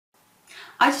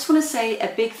I just want to say a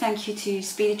big thank you to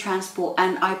Speedy Transport,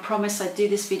 and I promise I'd do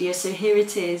this video, so here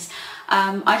it is.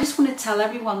 I just want to tell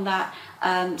everyone that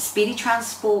Speedy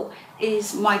Transport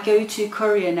is my go-to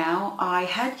courier now. I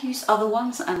had used other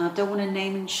ones and I don't want to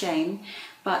name and shame,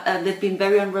 but they've been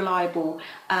very unreliable.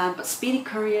 But Speedy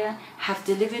Courier have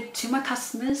delivered to my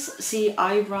customers. See,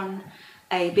 I run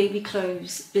a baby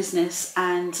clothes business,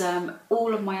 and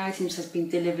all of my items has been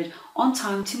delivered on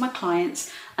time to my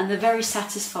clients, and they're very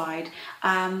satisfied,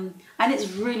 and it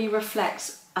really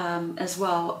reflects as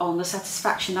well on the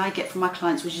satisfaction I get from my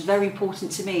clients, which is very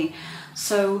important to me.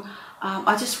 So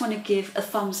I just want to give a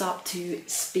thumbs up to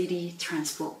Speedy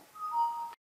Transport.